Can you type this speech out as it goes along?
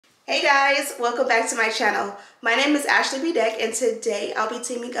Hey guys, welcome back to my channel. My name is Ashley Bedeck and today I'll be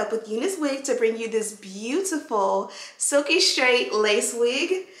teaming up with Unice wig to bring you this beautiful silky straight lace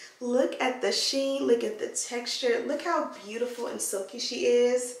wig. Look at the sheen, look at the texture, look how beautiful and silky she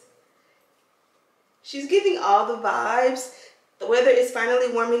is. She's giving all the vibes. The weather is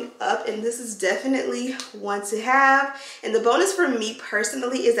finally warming up and this is definitely one to have. And the bonus for me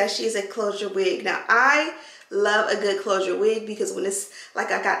personally is that she is a closure wig. Now I love a good closure wig because when it's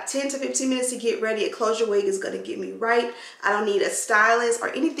like I got 10 to 15 minutes to get ready, a closure wig is going to get me right. I don't need a stylist or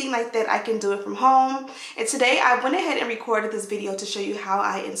anything like that. I can do it from home. And today I went ahead and recorded this video to show you how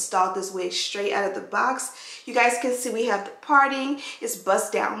I installed this wig straight out of the box. You guys can see we have the parting, it's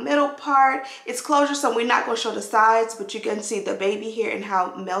bust down middle part, it's closure, so we're not going to show the sides, but you can see the baby here and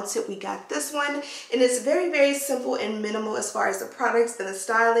how melted we got this one. And it's very simple and minimal as far as the products and the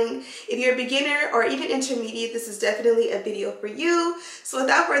styling. If you're a beginner or even intermediate, this is definitely a video for you. So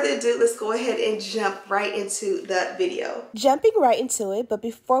without further ado, let's go ahead and jump right into the video. Jumping right into it, but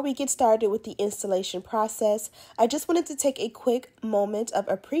before we get started with the installation process, I just wanted to take a quick moment of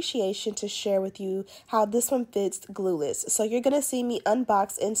appreciation to share with you how this one fits glueless. So you're going to see me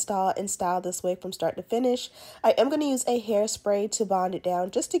unbox, install, and style this wig from start to finish. I am going to use a hairspray to bond it down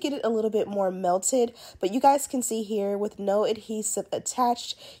just to get it a little bit more melted, but you guys can see here with no adhesive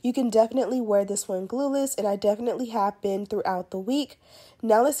attached, you can definitely wear this one glueless, and I definitely have been throughout the week.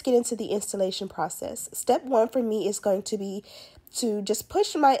 Now let's get into the installation process. Step one for me is going to be to just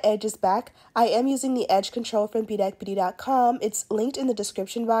push my edges back. I am using the edge control from bedeck.com. It's linked in the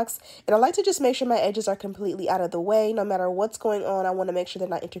description box, and I like to just make sure my edges are completely out of the way. No matter what's going on, I want to make sure they're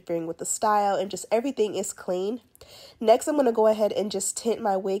not interfering with the style and just everything is clean. Next, I'm going to go ahead and just tint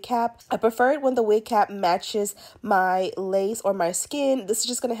my wig cap. I prefer it when the wig cap matches my lace or my skin. This is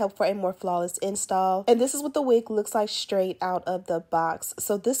just going to help for a more flawless install. And this is what the wig looks like straight out of the box.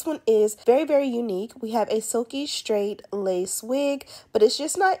 So this one is very unique. We have a silky straight lace wig, but it's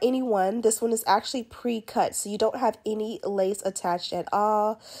just not any one. This one is actually pre-cut, so you don't have any lace attached at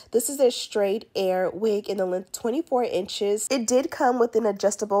all. This is a straight air wig in the length 24 inches. It did come with an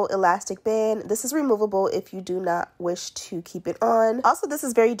adjustable elastic band. This is removable if you do not wish to keep it on. Also, this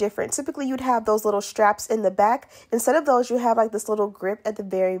is very different. Typically, you'd have those little straps in the back. Instead of those, you have like this little grip at the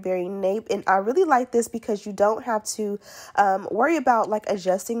very nape. And I really like this because you don't have to worry about like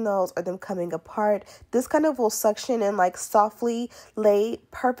adjusting those or them coming apart. This kind of will suction and like softly lay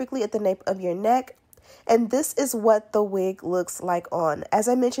perfectly at the nape of your neck. And this is what the wig looks like on. As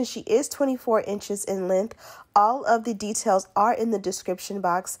I mentioned, she is 24 inches in length. All of the details are in the description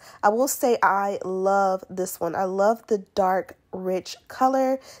box. I will say I love this one. I love the dark, rich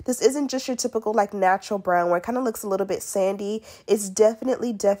color. This isn't just your typical like natural brown where it kind of looks a little bit sandy. It's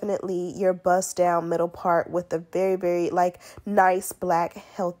definitely your bust down middle part with a very like nice black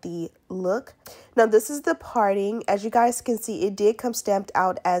healthy look. Now this is the parting. As you guys can see, it did come stamped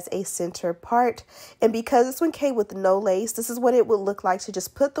out as a center part, and because this one came with no lace, this is what it would look like to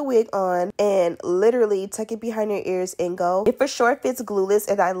just put the wig on and literally tuck it behind your ears and go. It for sure fits glueless,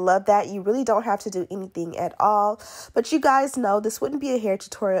 and I love that. You really don't have to do anything at all. But you guys know this wouldn't be a hair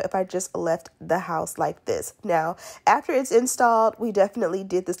tutorial if I just left the house like this. Now after it's installed, we definitely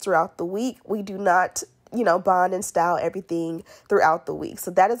did this throughout the week. We do not bond and style everything throughout the week.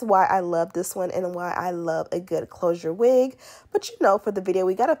 So that is why I love this one and why I love a good closure wig. But for the video,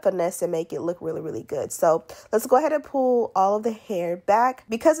 we got to finesse and make it look really good. So let's go ahead and pull all of the hair back.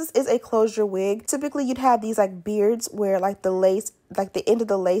 Because this is a closure wig, typically you'd have these like beards where like the lace, like the end of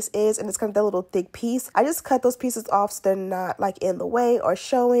the lace is, and it's kind of that little thick piece. I just cut those pieces off so they're not like in the way or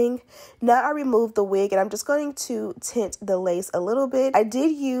showing. Now I removed the wig and I'm just going to tint the lace a little bit. I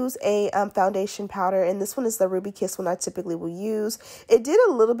did use a foundation powder, and this one is the Ruby Kiss one I typically will use. It did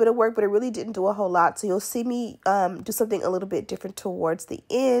a little bit of work, but it really didn't do a whole lot. So you'll see me do something a little bit different towards the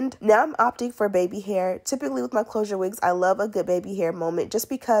end. Now I'm opting for baby hair. Typically with my closure wigs, I love a good baby hair moment just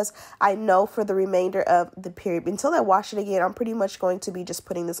because I know for the remainder of the period, until I wash it again, I'm pretty much going to be just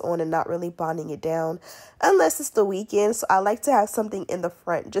putting this on and not really bonding it down unless it's the weekend. So I like to have something in the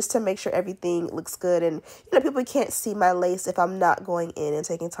front just to make sure everything looks good, and people can't see my lace if I'm not going in and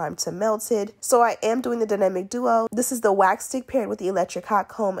taking time to melt it. So I am doing the dynamic duo. This is the wax stick paired with the electric hot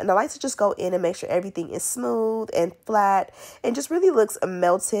comb, and I like to just go in and make sure everything is smooth and flat and just really looks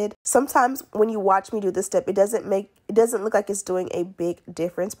melted. Sometimes when you watch me do this step, it doesn't look like it's doing a big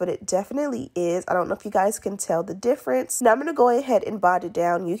difference, but it definitely is. I don't know if you guys can tell the difference. Now I'm going to go ahead ahead and bond it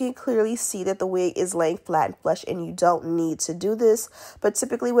down. You can clearly see that the wig is laying flat and flush, and you don't need to do this. But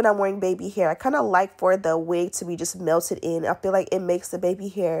typically when I'm wearing baby hair, I kind of like for the wig to be just melted in. I feel like it makes the baby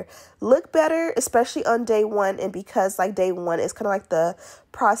hair look better, especially on day one. And because like day one is kind of like the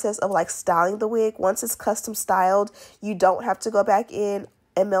process of like styling the wig. Once it's custom styled, you don't have to go back in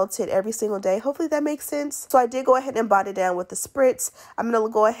and melt it every single day. Hopefully that makes sense. So I did go ahead and bond it down with the spritz. I'm going to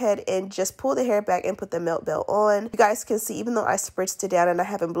go ahead and just pull the hair back and put the melt belt on. You guys can see, even though I spritzed it down and I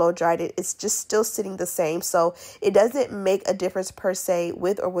haven't blow dried it, it's just still sitting the same. So it doesn't make a difference per se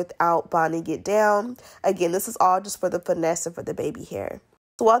with or without bonding it down. Again, this is all just for the finesse and for the baby hair.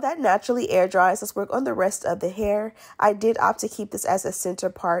 So while that naturally air dries, let's work on the rest of the hair. I did opt to keep this as a center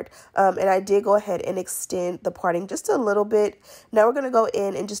part, and I did go ahead and extend the parting just a little bit. Now we're going to go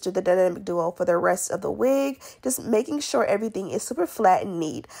in and just do the dynamic duo for the rest of the wig, just making sure everything is super flat and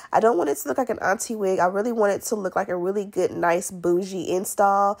neat. I don't want it to look like an auntie wig. I really want it to look like a really good, nice, bougie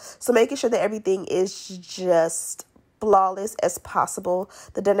install. So making sure that everything is just flawless as possible.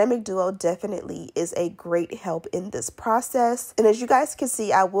 The dynamic duo definitely is a great help in this process. And as you guys can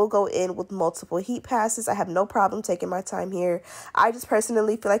see, I will go in with multiple heat passes. I have no problem taking my time here. I just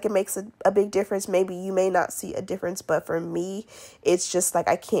personally feel like it makes a big difference. Maybe you may not see a difference, but for me, it's just like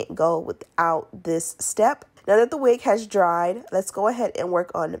I can't go without this step. Now that the wig has dried, let's go ahead and work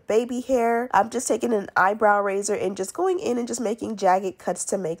on baby hair. I'm just taking an eyebrow razor and just going in and just making jagged cuts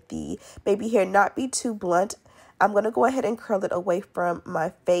to make the baby hair not be too blunt. I'm going to go ahead and curl it away from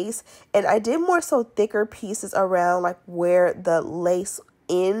my face. And I did more so thicker pieces around like where the lace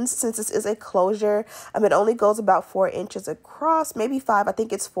ends, since this is a closure. It only goes about 4 inches across, maybe 5. I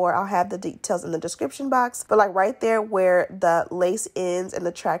think it's 4. I'll have the details in the description box. But like right there where the lace ends and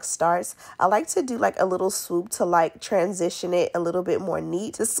the track starts, I like to do like a little swoop to like transition it a little bit more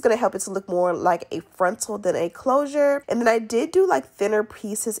neat. This is going to help it to look more like a frontal than a closure. And then I did do like thinner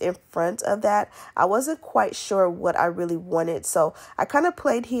pieces in front of that. I wasn't quite sure what I really wanted, so I kind of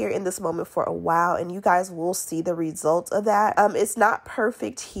played here in this moment for a while, and you guys will see the results of that. It's not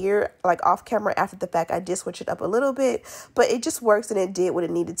perfect here, like off camera after the fact. I did switch it up a little bit, but it just works and it did what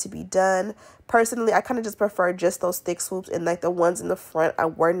it needed to be done. Personally, I kind of just prefer just those thick swoops, and like the ones in the front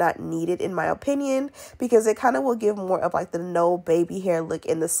were not needed in my opinion, because it kind of will give more of like the no baby hair look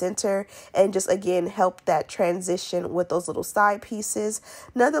in the center and just again help that transition with those little side pieces.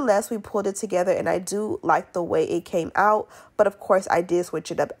 Nonetheless, we pulled it together and I do like the way it came out, but of course I did switch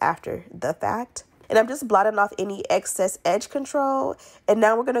it up after the fact. And I'm just blotting off any excess edge control. And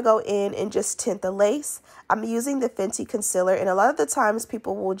now we're going to go in and just tint the lace. I'm using the Fenty concealer, and a lot of the times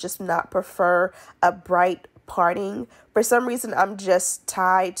people will just not prefer a bright parting. For some reason, I'm just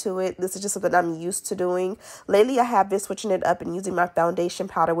tied to it. This is just something I'm used to doing. Lately, I have been switching it up and using my foundation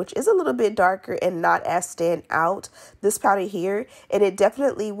powder, which is a little bit darker and not as stand out. This powder here, and it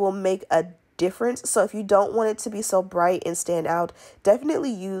definitely will make a difference. So if you don't want it to be so bright and stand out, definitely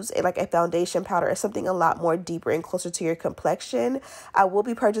use like a foundation powder or something a lot more deeper and closer to your complexion. I will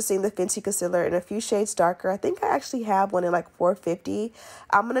be purchasing the Fenty concealer in a few shades darker. I think I actually have one in like 450.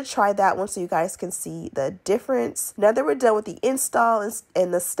 I'm going to try that one so you guys can see the difference. Now that we're done with the install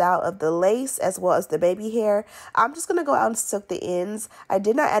and the style of the lace as well as the baby hair, I'm just going to go out and silk the ends. I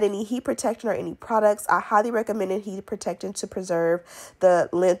did not add any heat protection or any products. I highly recommend heat protection to preserve the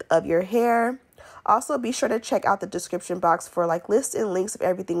length of your hair. Also, be sure to check out the description box for like lists and links of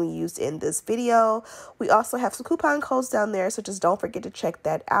everything we used in this video. We also have some coupon codes down there, so just don't forget to check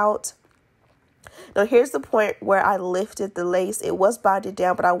that out. Now, here's the point where I lifted the lace. It was bonded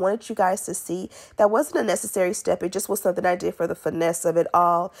down, but I wanted you guys to see that wasn't a necessary step. It just was something I did for the finesse of it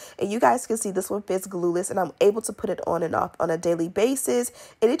all. And you guys can see this one fits glueless, and I'm able to put it on and off on a daily basis.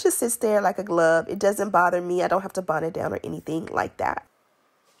 And it just sits there like a glove. It doesn't bother me. I don't have to bond it down or anything like that.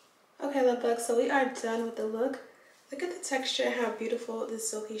 Okay, love bugs, so we are done with the look. Look at the texture and how beautiful this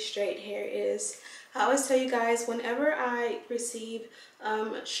silky straight hair is. I always tell you guys, whenever I receive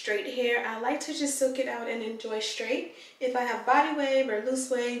straight hair, I like to just silk it out and enjoy straight. If I have body wave or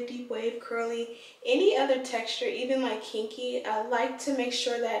loose wave, deep wave, curly, any other texture, even like kinky, I like to make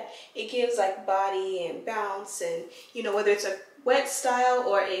sure that it gives like body and bounce, and you know, whether it's a wet style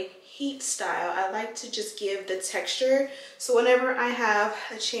or a heat style, I like to just give the texture. So whenever I have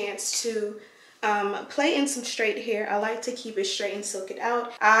a chance to play in some straight hair, I like to keep it straight and silk it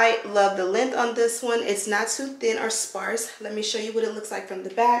out. I love the length on this one. It's not too thin or sparse. Let me show you what it looks like from the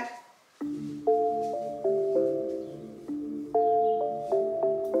back.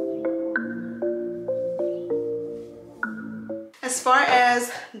 As far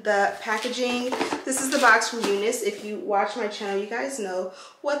as the packaging, this is the box from Unice. If you watch my channel, you guys know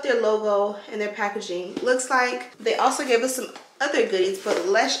what their logo and their packaging looks like. They also gave us some other goodies, but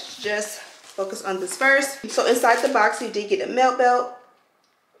let's just focus on this first. So inside the box, you did get a melt belt,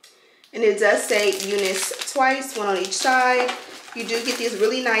 and it does say Unice twice, one on each side. You do get these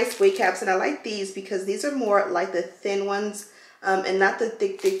really nice wig caps, and I like these because these are more like the thin ones and not the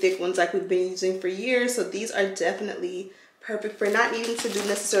thick ones like we've been using for years. So these are definitely perfect for not needing to do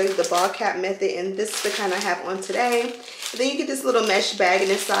necessarily the ball cap method, and this is the kind I have on today. And then you get this little mesh bag,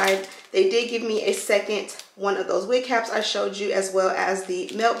 and inside they did give me a second one of those wig caps I showed you, as well as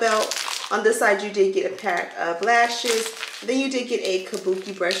the melt belt. On this side, you did get a pack of lashes. Then you did get a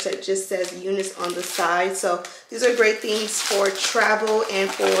kabuki brush that just says Unice on the side. So these are great things for travel and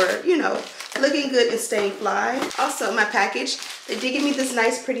for, you know, looking good and staying fly. Also, in my package, they did give me this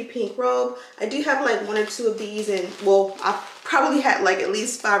nice pretty pink robe. I do have like 1 or 2 of these, and well, I probably had like at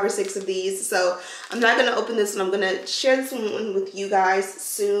least 5 or 6 of these. So I'm not gonna open this one. I'm gonna share this one with you guys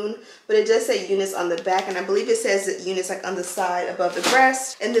soon. But it does say Unice on the back, and I believe it says that Unice like on the side above the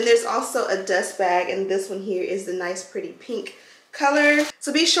breast. And then there's also a dust bag, and this one here is the nice pretty pink color.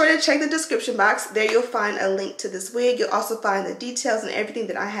 So be sure to check the description box. There you'll find a link to this wig. You'll also find the details and everything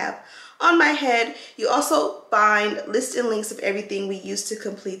that I have on my head. You also find lists and links of everything we used to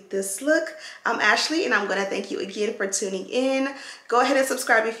complete this look. I'm Ashley, and I'm gonna thank you again for tuning in. Go ahead and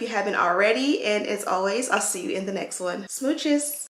subscribe if you haven't already, and as always, I'll see you in the next one. Smooches.